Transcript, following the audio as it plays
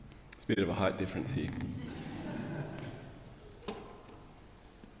Bit of a height difference here.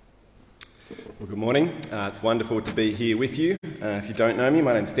 Well, good morning. It's wonderful to be here with you. If you don't know me,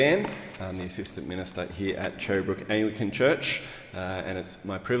 my name's Dan. I'm the assistant minister here at Cherrybrook Anglican Church, and it's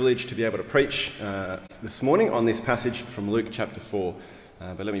my privilege to be able to preach this morning on this passage from Luke chapter 4.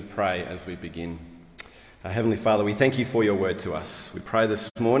 But let me pray as we begin. Heavenly Father, we thank you for your word to us. We pray this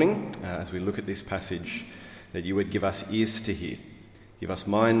morning, as we look at this passage, that you would give us ears to hear, give us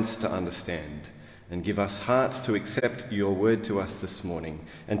minds to understand, and give us hearts to accept your word to us this morning,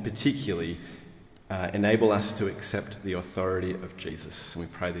 and particularly enable us to accept the authority of Jesus. And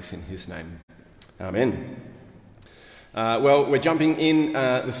we pray this in his name. Amen. Well, we're jumping in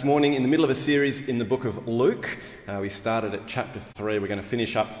this morning in the middle of a series in the book of Luke. We started at chapter 3. We're going to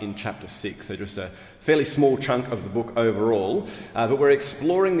finish up in chapter 6, so just a fairly small chunk of the book overall. But we're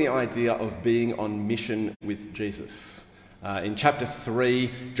exploring the idea of being on mission with Jesus. In chapter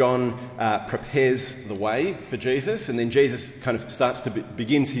 3, John prepares the way for Jesus, and then Jesus kind of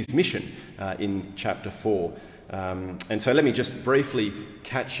begins his mission in chapter 4. And so let me just briefly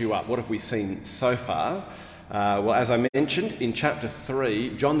catch you up. What have we seen so far? Well, as I mentioned, in chapter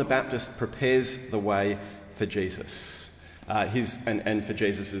 3, John the Baptist prepares the way for Jesus, and for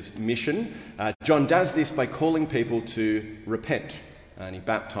Jesus' mission. John does this by calling people to repent, and he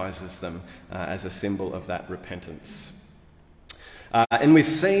baptizes them as a symbol of that repentance. And we've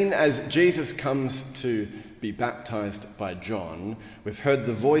seen as Jesus comes to be baptized by John, we've heard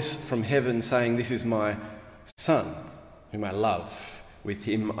the voice from heaven saying, "This is my Son, whom I love. With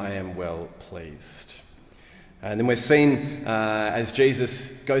him I am well pleased." And then we've seen as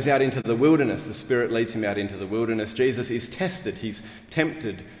Jesus goes out into the wilderness, the Spirit leads him out into the wilderness. Jesus is tested, he's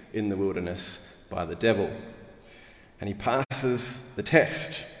tempted in the wilderness by the devil. And he passes the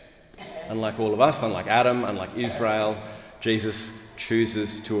test. Unlike all of us, unlike Adam, unlike Israel, Jesus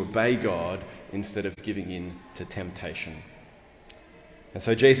chooses to obey God instead of giving in to temptation. And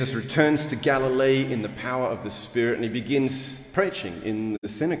so Jesus returns to Galilee in the power of the Spirit, and he begins preaching in the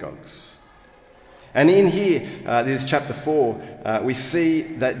synagogues. And in here, this is chapter 4, we see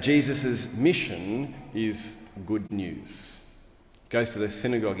that Jesus' mission is good news. He goes to the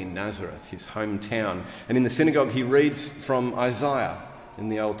synagogue in Nazareth, his hometown, and in the synagogue he reads from Isaiah in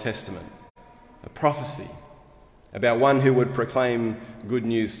the Old Testament, a prophecy about one who would proclaim good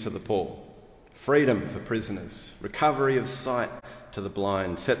news to the poor, freedom for prisoners, recovery of sight to the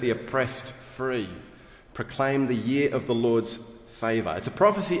blind, set the oppressed free, proclaim the year of the Lord's favour. It's a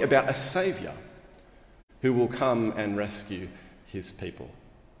prophecy about a saviour who will come and rescue his people.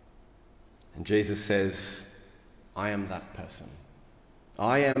 And Jesus says, "I am that person.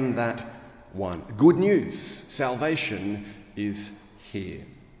 I am that one." Good news, salvation is here.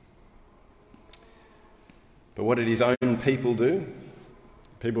 But what did his own people do?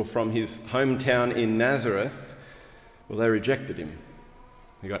 People from his hometown in Nazareth, well, they rejected him.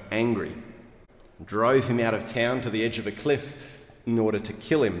 They got angry, drove him out of town to the edge of a cliff in order to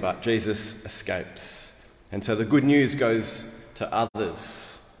kill him, but Jesus escapes. And so the good news goes to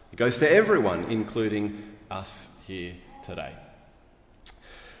others. It goes to everyone, including us here today.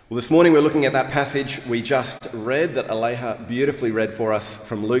 Well, this morning we're looking at that passage we just read, that Aleha beautifully read for us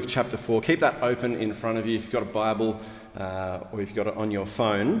from Luke chapter 4. Keep that open in front of you if you've got a Bible or if you've got it on your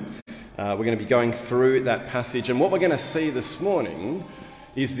phone. We're going to be going through that passage, and what we're going to see this morning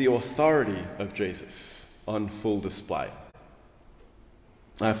is the authority of Jesus on full display.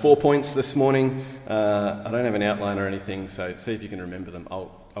 4 points this morning. I don't have an outline or anything, so see if you can remember them.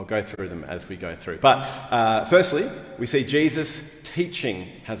 I'll go through them as we go through. But firstly, we see Jesus' teaching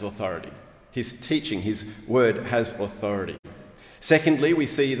has authority. His teaching, his word has authority. Secondly, we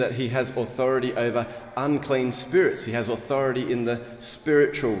see that he has authority over unclean spirits. He has authority in the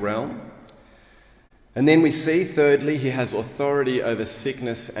spiritual realm. And then we see, thirdly, he has authority over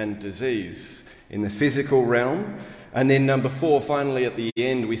sickness and disease in the physical realm. And then number 4, finally at the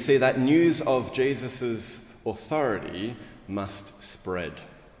end, we see that news of Jesus' authority must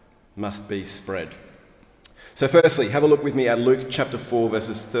be spread. So firstly, have a look with me at Luke chapter 4,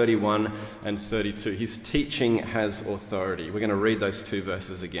 verses 31 and 32. His teaching has authority. We're going to read those 2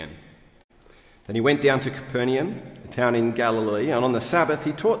 verses again. Then he went down to Capernaum, a town in Galilee, and on the Sabbath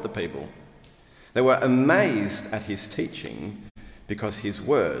he taught the people. They were amazed at his teaching because his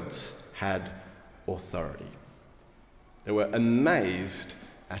words had authority. They were amazed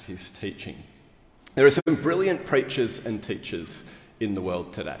at his teaching. There are some brilliant preachers and teachers in the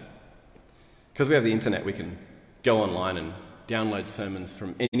world today. Because we have the internet, we can go online and download sermons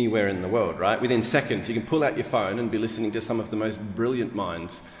from anywhere in the world, right? Within seconds, you can pull out your phone and be listening to some of the most brilliant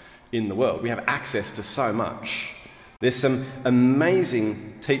minds in the world. We have access to so much. There's some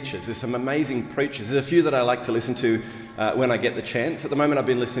amazing teachers, there's some amazing preachers. There's a few that I like to listen to when I get the chance. At the moment I've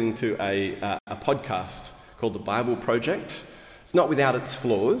been listening to a podcast called The Bible Project. It's not without its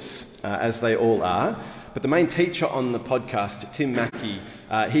flaws, as they all are, but the main teacher on the podcast, Tim Mackie,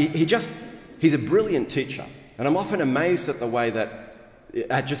 he's a brilliant teacher. And I'm often amazed at the way that,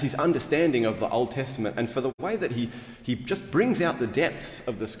 at just his understanding of the Old Testament and for the way that he just brings out the depths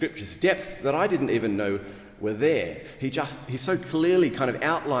of the scriptures, depths that I didn't even know were there. He so clearly kind of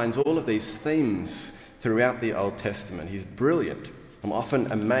outlines all of these themes throughout the Old Testament. He's brilliant. I'm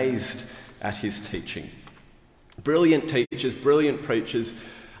often amazed at his teaching. Brilliant teachers, brilliant preachers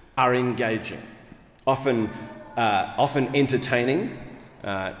are engaging, often entertaining,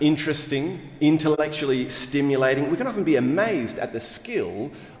 interesting, intellectually stimulating. We can often be amazed at the skill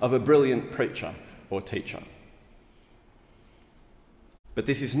of a brilliant preacher or teacher. But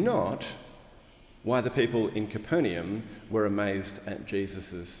this is not why the people in Capernaum were amazed at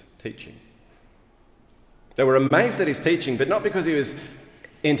Jesus' teaching. They were amazed at his teaching, but not because he was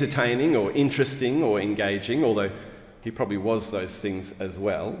entertaining or interesting or engaging, although he probably was those things as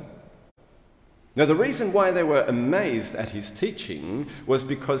well. Now, the reason why they were amazed at his teaching was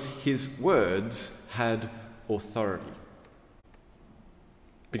because his words had authority.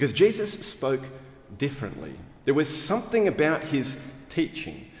 Because Jesus spoke differently. There was something about his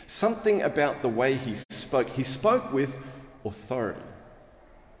teaching, something about the way he spoke. He spoke with authority.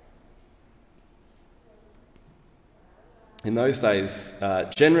 In those days,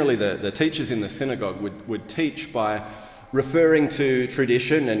 generally the teachers in the synagogue would teach by referring to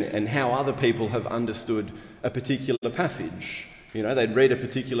tradition and how other people have understood a particular passage. You know, they'd read a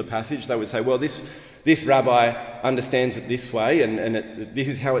particular passage, they would say, well, this rabbi understands it this way, and this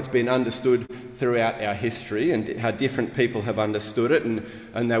is how it's been understood throughout our history, and how different people have understood it,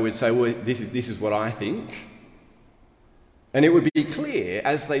 and they would say, well, this is what I think. And it would be clear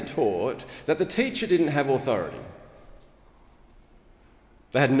as they taught that the teacher didn't have authority.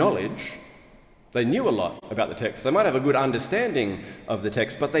 They had knowledge. They knew a lot about the text. They might have a good understanding of the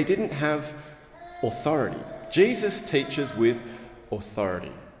text, but they didn't have authority. Jesus teaches with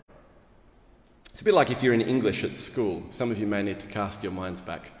authority. It's a bit like if you're in English at school. Some of you may need to cast your minds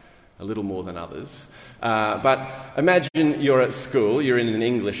back a little more than others. But imagine you're at school, you're in an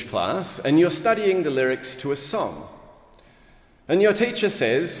English class, and you're studying the lyrics to a song. And your teacher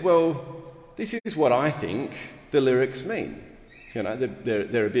says, well, this is what I think the lyrics mean. You know,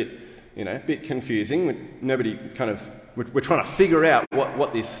 they're a bit confusing. Nobody we're trying to figure out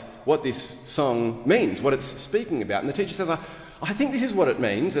what this song means, what it's speaking about. And the teacher says, I think this is what it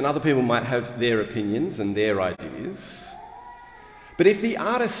means, and other people might have their opinions and their ideas. But if the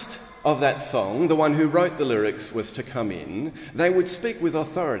artist of that song, the one who wrote the lyrics, was to come in, they would speak with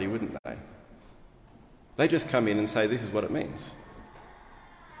authority, wouldn't they? They just come in and say, this is what it means.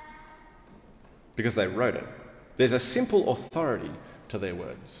 Because they wrote it. There's a simple authority to their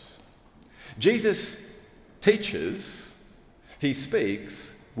words. Jesus teaches, he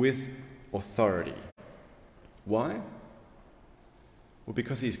speaks with authority. Why? Well,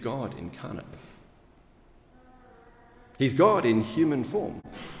 because he's God incarnate. He's God in human form.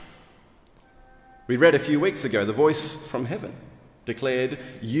 We read a few weeks ago, the voice from heaven declared,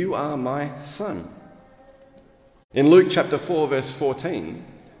 "You are my son." In Luke chapter 4, verse 14,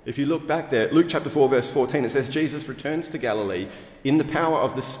 if you look back there, Luke chapter 4, verse 14, it says, Jesus returns to Galilee in the power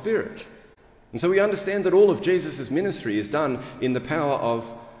of the Spirit. And so we understand that all of Jesus' ministry is done in the power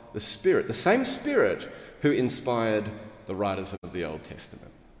of the Spirit, the same Spirit who inspired the writers of the Old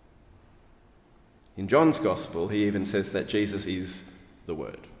Testament. In John's Gospel, he even says that Jesus is the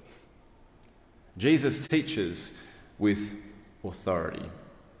Word. Jesus teaches with authority.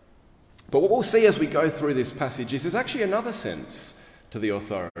 But what we'll see as we go through this passage is there's actually another sense to the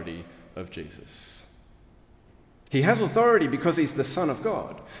authority of Jesus. He has authority because he's the Son of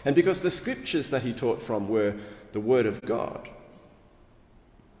God, and because the scriptures that he taught from were the Word of God.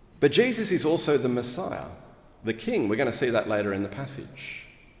 But Jesus is also the Messiah, the King. We're going to see that later in the passage.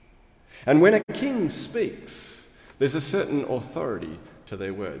 And when a king speaks, there's a certain authority to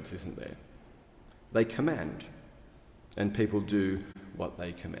their words, isn't there? They command, and people do what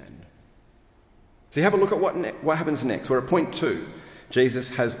they command. So have a look at what happens next. We're at point 2. Jesus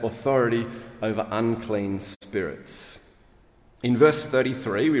has authority over unclean spirits. In verse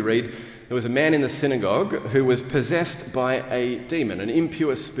 33, we read, there was a man in the synagogue who was possessed by a demon, an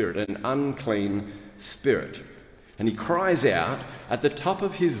impure spirit, an unclean spirit. And he cries out at the top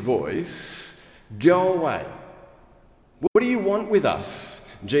of his voice, "Go away. What do you want with us,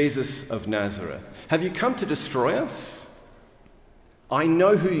 Jesus of Nazareth? Have you come to destroy us? I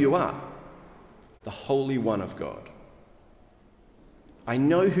know who you are, the Holy One of God." I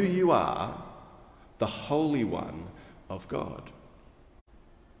know who you are, the Holy One of God.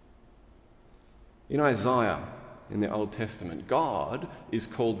 In Isaiah, in the Old Testament, God is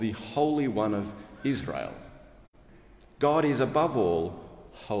called the Holy One of Israel. God is above all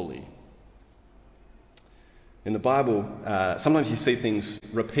holy. In the Bible, sometimes you see things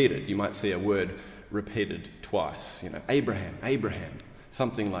repeated. You might see a word repeated twice. Abraham, Abraham,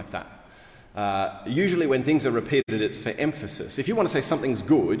 something like that. Usually when things are repeated, it's for emphasis. If you want to say something's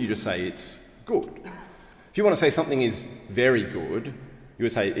good, you just say it's good. If you want to say something is very good, you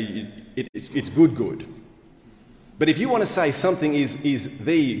would say it's good. But if you want to say something is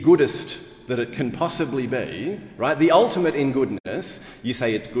the goodest that it can possibly be, right, the ultimate in goodness, you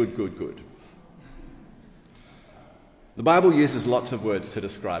say it's good. The Bible uses lots of words to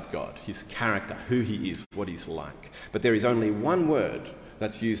describe God, his character, who he is, what he's like. But there is only one word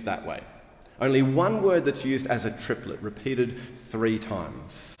that's used that way. Only one word that's used as a triplet, repeated 3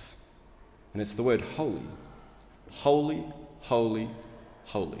 times. And it's the word holy. Holy, holy,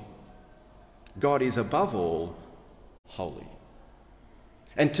 holy. God is above all holy.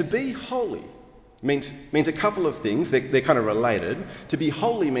 And to be holy means a couple of things. They're kind of related. To be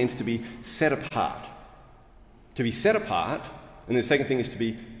holy means to be set apart. To be set apart, and the second thing is to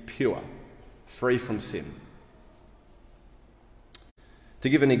be pure, free from sin. To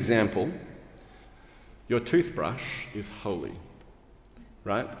give an example, your toothbrush is holy,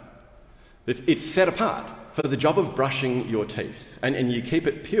 right? It's set apart for the job of brushing your teeth, and you keep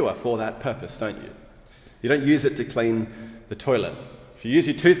it pure for that purpose, don't you? You don't use it to clean the toilet. If you use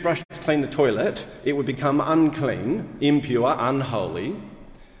your toothbrush to clean the toilet, it would become unclean, impure, unholy,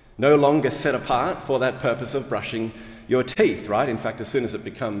 no longer set apart for that purpose of brushing your teeth, right? In fact, as soon as it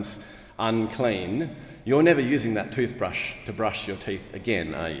becomes unclean, you're never using that toothbrush to brush your teeth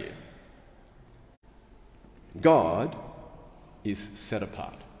again, are you? God is set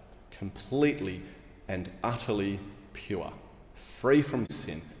apart, completely and utterly pure, free from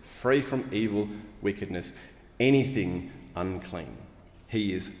sin, free from evil, wickedness, anything unclean.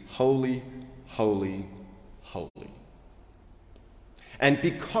 He is holy, holy, holy. And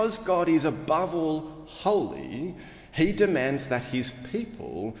because God is above all holy, he demands that his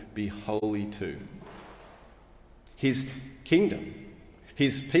people be holy too. His kingdom,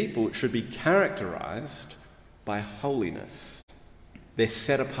 his people should be characterized by holiness. They're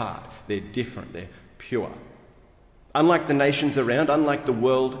set apart, they're different, they're pure. Unlike the nations around, unlike the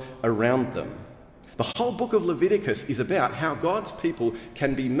world around them. The whole book of Leviticus is about how God's people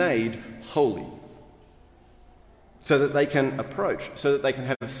can be made holy, so that they can approach, so that they can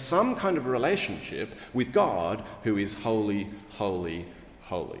have some kind of relationship with God who is holy, holy,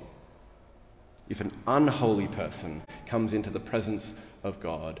 holy. If an unholy person comes into the presence of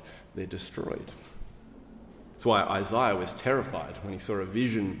God, they're destroyed. That's why Isaiah was terrified when he saw a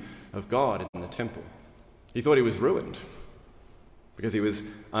vision of God in the temple. He thought he was ruined because he was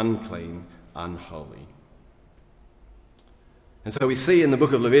unclean, unholy. And so we see in the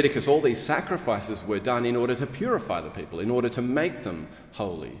book of Leviticus all these sacrifices were done in order to purify the people, in order to make them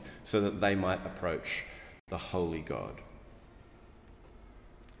holy, so that they might approach the holy God.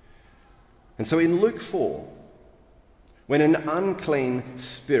 And so in Luke 4, when an unclean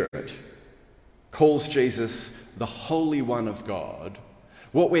spirit calls Jesus the Holy One of God,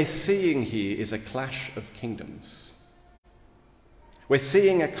 what we're seeing here is a clash of kingdoms. We're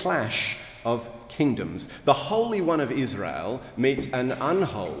seeing a clash of kingdoms. The Holy One of Israel meets an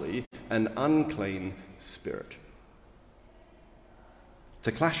unholy and unclean spirit. It's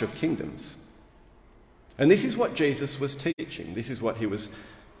a clash of kingdoms. And this is what Jesus was teaching. This is what he was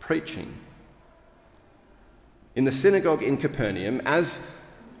preaching. In the synagogue in Capernaum, as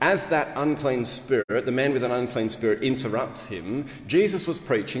that unclean spirit, the man with an unclean spirit, interrupts him, Jesus was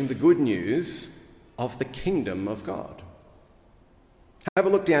preaching the good news of the kingdom of God. Have a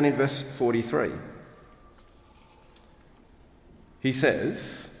look down in verse 43. He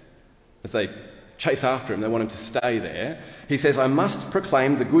says, as they chase after him, they want him to stay there, he says, I must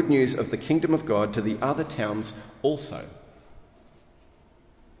proclaim the good news of the kingdom of God to the other towns also.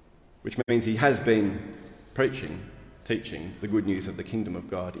 Which means he has been teaching the good news of the kingdom of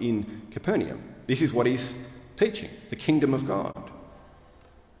God in Capernaum. This is what he's teaching, the kingdom of God.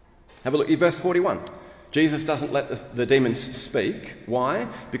 Have a look at verse 41. Jesus doesn't let the demons speak. Why?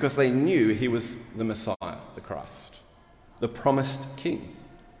 Because they knew he was the Messiah, the Christ, the promised king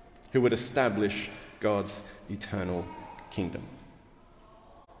who would establish God's eternal kingdom.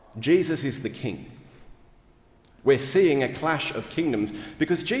 Jesus is the king. We're seeing a clash of kingdoms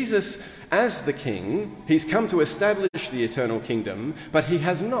because Jesus, as the king, he's come to establish the eternal kingdom, but he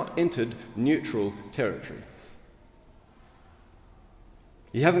has not entered neutral territory.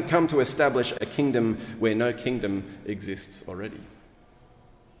 He hasn't come to establish a kingdom where no kingdom exists already.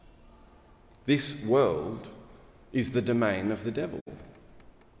 This world is the domain of the devil.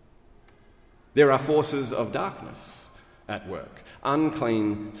 There are forces of darkness at work,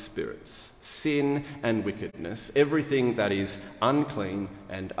 unclean spirits, sin and wickedness. Everything that is unclean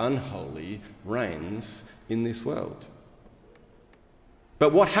and unholy reigns in this world.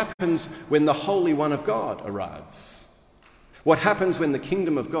 But what happens when the Holy One of God arrives? What happens when the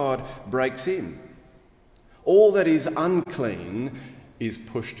kingdom of God breaks in? All that is unclean is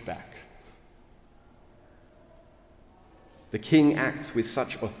pushed back. The king acts with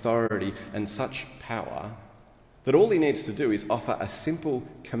such authority and such power that all he needs to do is offer a simple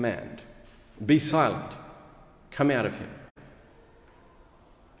command. Be silent. Come out of him.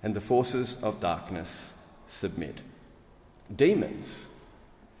 And the forces of darkness submit. Demons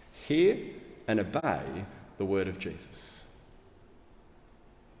hear and obey the word of Jesus.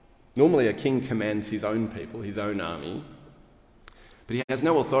 Normally a king commands his own people, his own army, but he has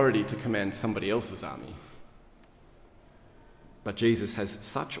no authority to command somebody else's army. But Jesus has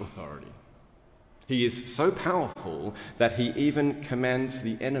such authority. He is so powerful that he even commands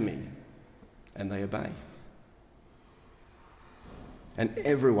the enemy, and they obey. And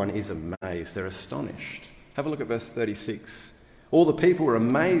everyone is amazed. They're astonished. Have a look at verse 36. All the people were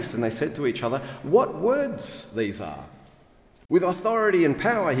amazed, and they said to each other, "What words these are? With authority and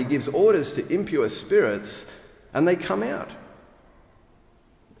power he gives orders to impure spirits, and they come out."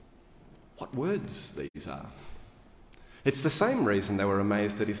 What words these are? It's the same reason they were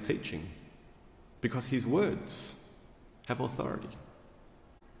amazed at his teaching, because his words have authority.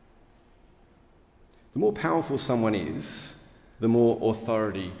 The more powerful someone is, the more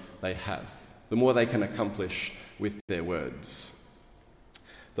authority they have, the more they can accomplish with their words.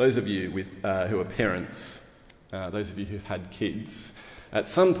 Those of you who are parents, those of you who've had kids, at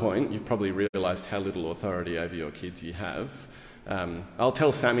some point you've probably realised how little authority over your kids you have. I'll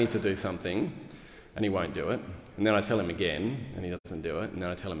tell Sammy to do something, and he won't do it. And then I tell him again, and he doesn't do it. And then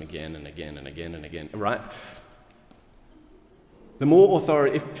I tell him again and again and again and again. Right? The more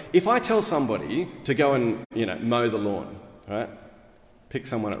authority... If I tell somebody to go and, mow the lawn, right? Pick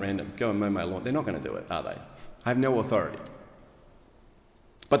someone at random, go and mow my lawn. They're not going to do it, are they? I have no authority.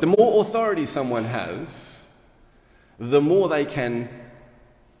 But the more authority someone has, the more they can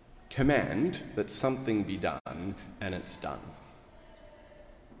command that something be done, and it's done.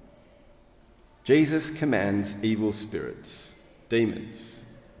 Jesus commands evil spirits, demons,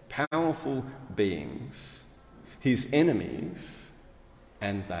 powerful beings, his enemies,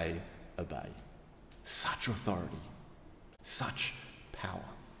 and they obey. Such authority, such power.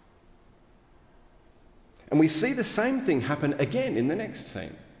 And we see the same thing happen again in the next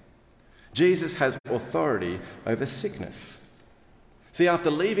scene. Jesus has authority over sickness. See,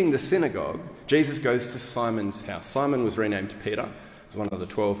 after leaving the synagogue, Jesus goes to Simon's house. Simon was renamed Peter. He was one of the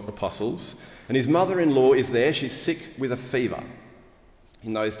 12 apostles. And his mother-in-law is there. She's sick with a fever.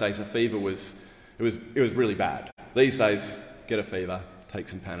 In those days, a fever was really bad. These days, get a fever, take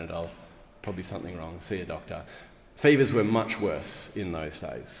some Panadol, probably something wrong, see a doctor. Fevers were much worse in those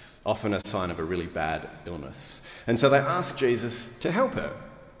days, often a sign of a really bad illness. And so they ask Jesus to help her.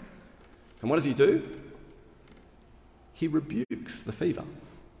 And what does he do? He rebukes the fever.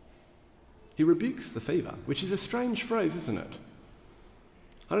 He rebukes the fever, which is a strange phrase, isn't it?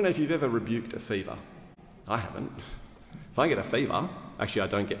 I don't know if you've ever rebuked a fever. I haven't. If I get a fever, actually I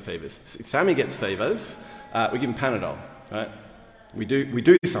don't get fevers. If Sammy gets fevers, we give him Panadol, right? We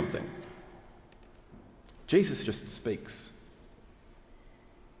do something. Jesus just speaks.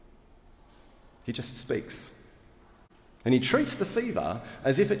 He just speaks. And he treats the fever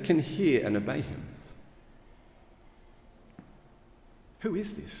as if it can hear and obey him. Who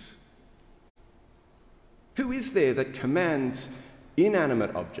is this? Who is there that commands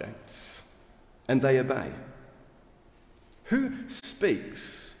inanimate objects and they obey? Who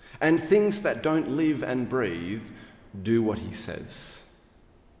speaks and things that don't live and breathe do what he says?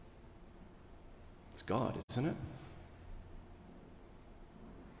 It's God, isn't it?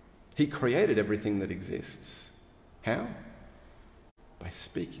 He created everything that exists. How? By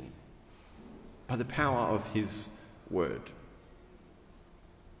speaking. By the power of his word.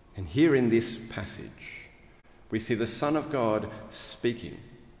 And here in this passage, we see the Son of God speaking.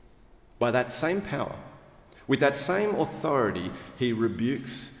 By that same power, with that same authority, he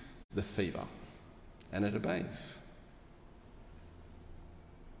rebukes the fever, and it obeys.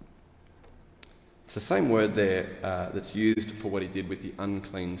 It's the same word there that's used for what he did with the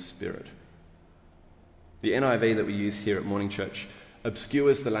unclean spirit. The NIV that we use here at Morning Church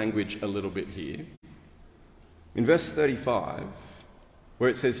obscures the language a little bit here. In verse 35, where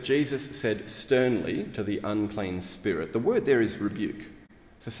it says Jesus said sternly to the unclean spirit. The word there is rebuke.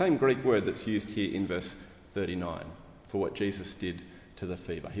 It's the same Greek word that's used here in verse 39 for what Jesus did to the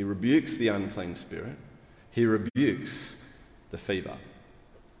fever. He rebukes the unclean spirit. He rebukes the fever.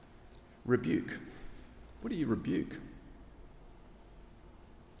 Rebuke. What do you rebuke?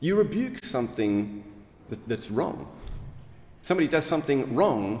 You rebuke something that's wrong. Somebody does something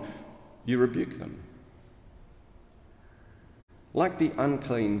wrong, you rebuke them. Like the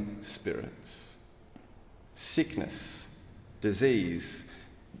unclean spirits, sickness, disease,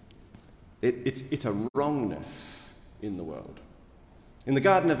 it's a wrongness in the world. In the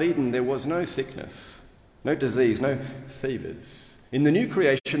Garden of Eden, there was no sickness, no disease, no fevers. In the new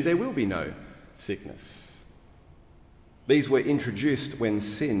creation, there will be no sickness. These were introduced when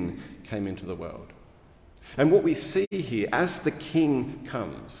sin came into the world. And what we see here, as the King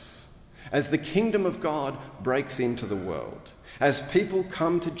comes, as the kingdom of God breaks into the world, as people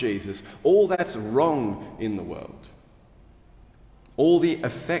come to Jesus, all that's wrong in the world, all the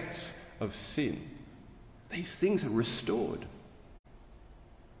effects of sin, these things are restored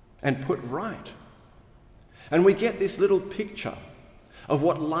and put right. And we get this little picture of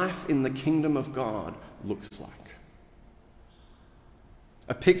what life in the kingdom of God looks like.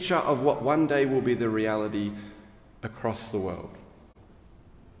 A picture of what one day will be the reality across the world.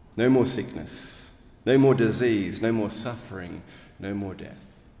 No more sickness, no more disease, no more suffering, no more death.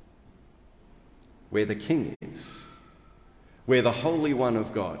 Where the King is, where the Holy One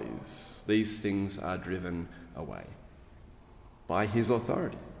of God is, these things are driven away by his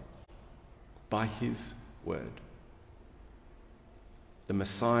authority, by his word. The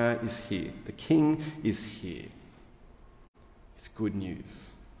Messiah is here. The King is here. It's good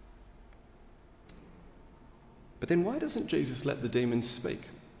news. But then why doesn't Jesus let the demons speak?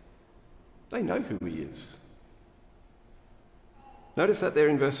 They know who he is. Notice that there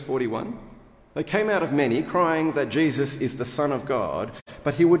in verse 41. They came out of many, crying that Jesus is the Son of God,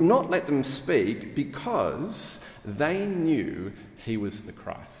 but he would not let them speak because they knew he was the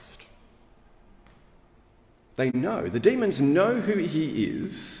Christ. They know. The demons know who he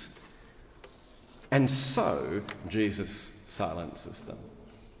is, and so Jesus silences them.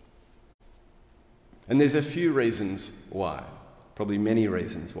 And there's a few reasons why, probably many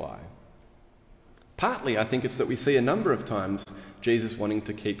reasons why. Partly, I think it's that we see a number of times Jesus wanting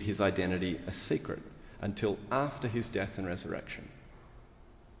to keep his identity a secret until after his death and resurrection.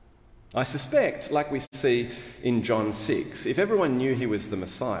 I suspect, like we see in John 6, if everyone knew he was the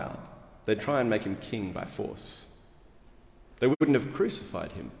Messiah, they'd try and make him king by force. They wouldn't have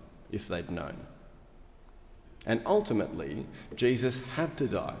crucified him if they'd known. And ultimately, Jesus had to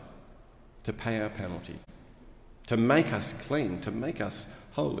die to pay our penalty, to make us clean, to make us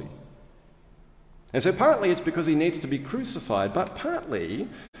holy. And so partly it's because he needs to be crucified, but partly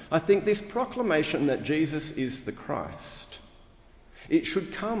I think this proclamation that Jesus is the Christ, it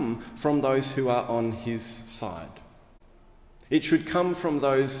should come from those who are on his side. It should come from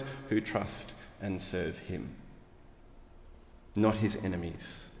those who trust and serve him, not his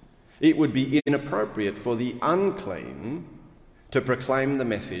enemies. It would be inappropriate for the unclean to proclaim the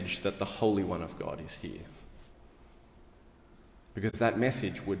message that the Holy One of God is here. Because that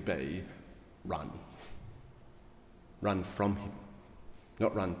message would be run. Run from him,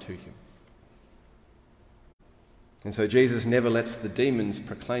 not run to him. And so Jesus never lets the demons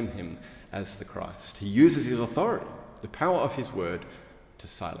proclaim him as the Christ. He uses his authority, the power of his word, to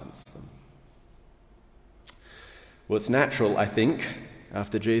silence them. Well, it's natural, I think,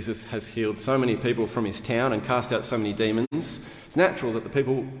 after Jesus has healed so many people from his town and cast out so many demons, it's natural that the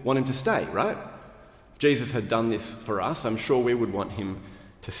people want him to stay, right? If Jesus had done this for us, I'm sure we would want him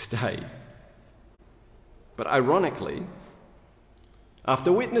to stay. But ironically,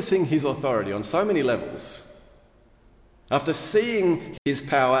 after witnessing his authority on so many levels, after seeing his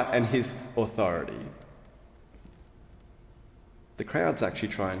power and his authority, the crowds actually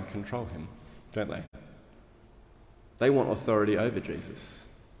try and control him, don't they? They want authority over Jesus.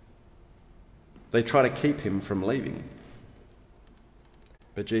 They try to keep him from leaving.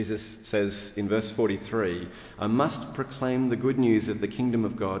 But Jesus says in verse 43, I must proclaim the good news of the kingdom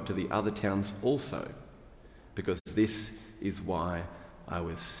of God to the other towns also, because this is why I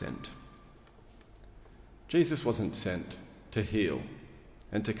was sent. Jesus wasn't sent to heal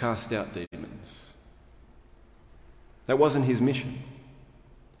and to cast out demons. That wasn't his mission.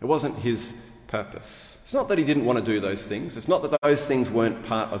 It wasn't his purpose. It's not that he didn't want to do those things. It's not that those things weren't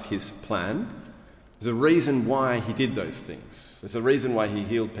part of his plan. There's a reason why he did those things. There's a reason why he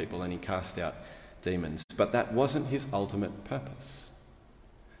healed people and he cast out demons. But that wasn't his ultimate purpose.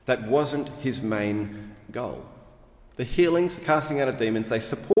 That wasn't his main goal. The healings, the casting out of demons, they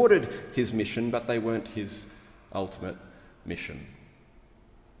supported his mission, but they weren't his ultimate mission.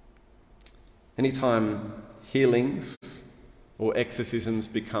 Anytime healings or exorcisms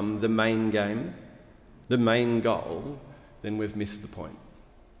become the main game, the main goal, then we've missed the point.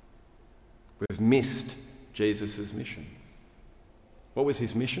 We've missed Jesus' mission. What was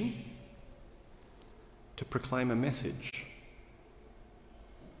his mission? To proclaim a message.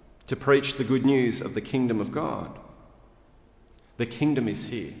 To preach the good news of the kingdom of God. The kingdom is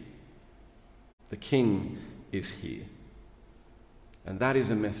here. The King is here. And that is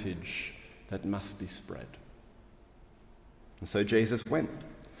a message that must be spread. And so Jesus went,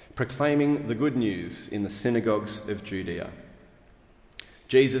 proclaiming the good news in the synagogues of Judea.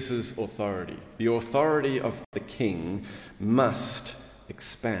 Jesus' authority, the authority of the King, must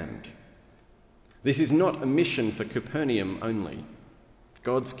expand. This is not a mission for Capernaum only.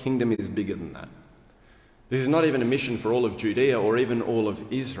 God's kingdom is bigger than that. This is not even a mission for all of Judea or even all of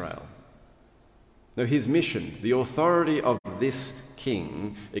Israel. No, his mission, the authority of this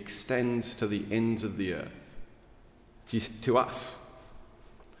King, extends to the ends of the earth, to us,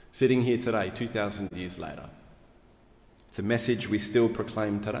 sitting here today, 2,000 years later. It's a message we still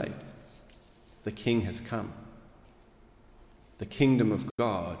proclaim today. The King has come. The kingdom of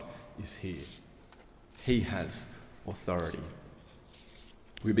God is here. He has authority.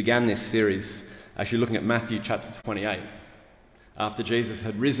 We began this series actually looking at Matthew chapter 28. After Jesus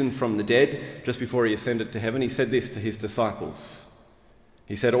had risen from the dead, just before he ascended to heaven, he said this to his disciples.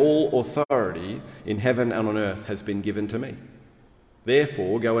 He said, "All authority in heaven and on earth has been given to me.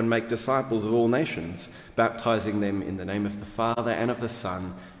 Therefore, go and make disciples of all nations, baptizing them in the name of the Father and of the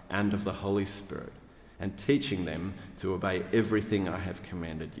Son and of the Holy Spirit, and teaching them to obey everything I have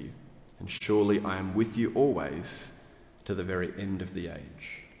commanded you. And surely I am with you always to the very end of the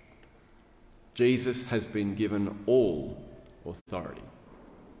age." Jesus has been given all authority.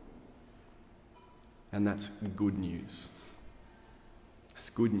 And that's good news. That's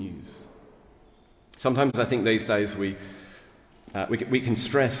good news. Sometimes I think these days we can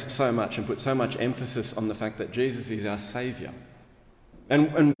stress so much and put so much emphasis on the fact that Jesus is our Saviour.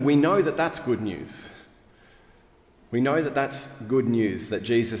 And we know that that's good news. We know that that's good news, that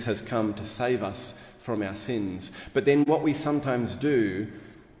Jesus has come to save us from our sins. But then what we sometimes do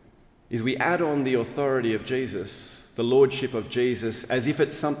is we add on the authority of Jesus, the lordship of Jesus, as if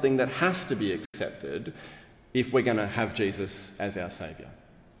it's something that has to be accepted if we're going to have Jesus as our Saviour.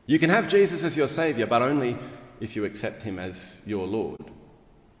 You can have Jesus as your Saviour, but only if you accept him as your Lord,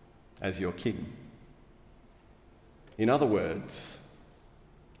 as your King. In other words,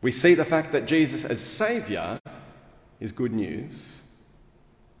 we see the fact that Jesus as Saviour is good news,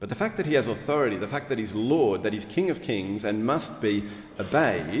 but the fact that he has authority, the fact that he's Lord, that he's King of Kings and must be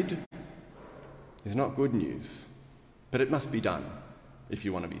obeyed is not good news, but it must be done if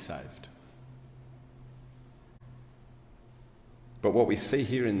you want to be saved. But what we see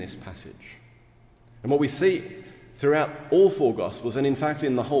here in this passage, and what we see throughout all four Gospels, and in fact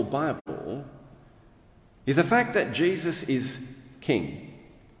in the whole Bible, is the fact that Jesus is King.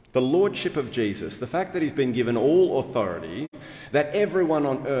 The lordship of Jesus, the fact that he's been given all authority, that everyone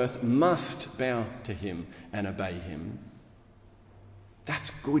on earth must bow to him and obey him,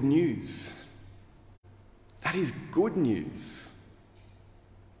 that's good news. That is good news.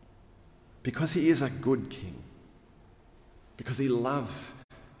 Because he is a good King. Because he loves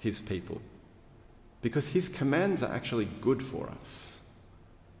his people. Because his commands are actually good for us.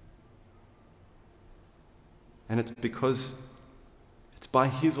 And it's because it's by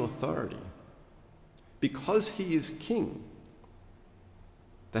his authority, because he is King,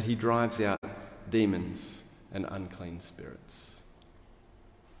 that he drives out demons and unclean spirits.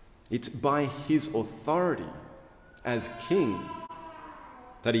 It's by his authority as King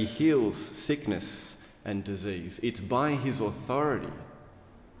that he heals sickness and disease. It's by his authority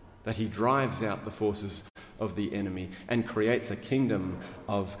that he drives out the forces of the enemy and creates a kingdom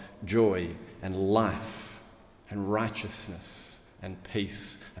of joy and life and righteousness and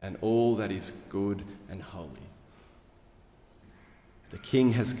peace and all that is good and holy. The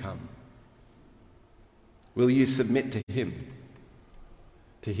King has come. Will you submit to him,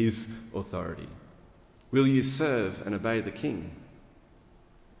 to his authority? Will you serve and obey the King?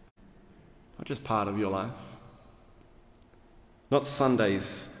 Not just part of your life, not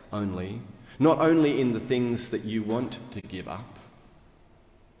Sundays only, not only in the things that you want to give up,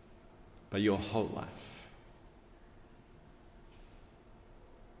 but your whole life.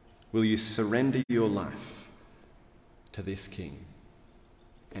 Will you surrender your life to this King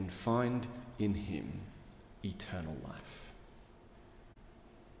and find in him eternal life?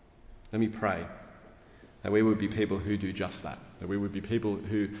 Let me pray that we would be people who do just that we would be people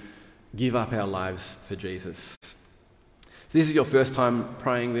who give up our lives for Jesus. If this is your first time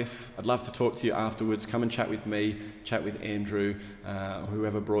praying this, I'd love to talk to you afterwards. Come and chat with me, chat with Andrew,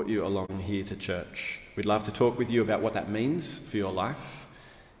 whoever brought you along here to church. We'd love to talk with you about what that means for your life,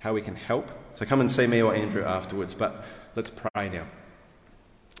 how we can help. So come and see me or Andrew afterwards, but let's pray now.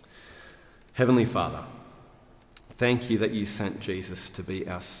 Heavenly Father, thank you that you sent Jesus to be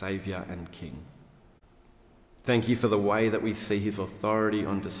our Saviour and King. Thank you for the way that we see his authority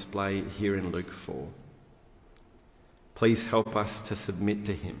on display here in Luke 4. Please help us to submit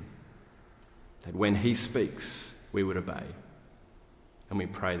to him, that when he speaks, we would obey. And we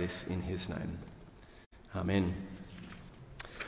pray this in his name. Amen.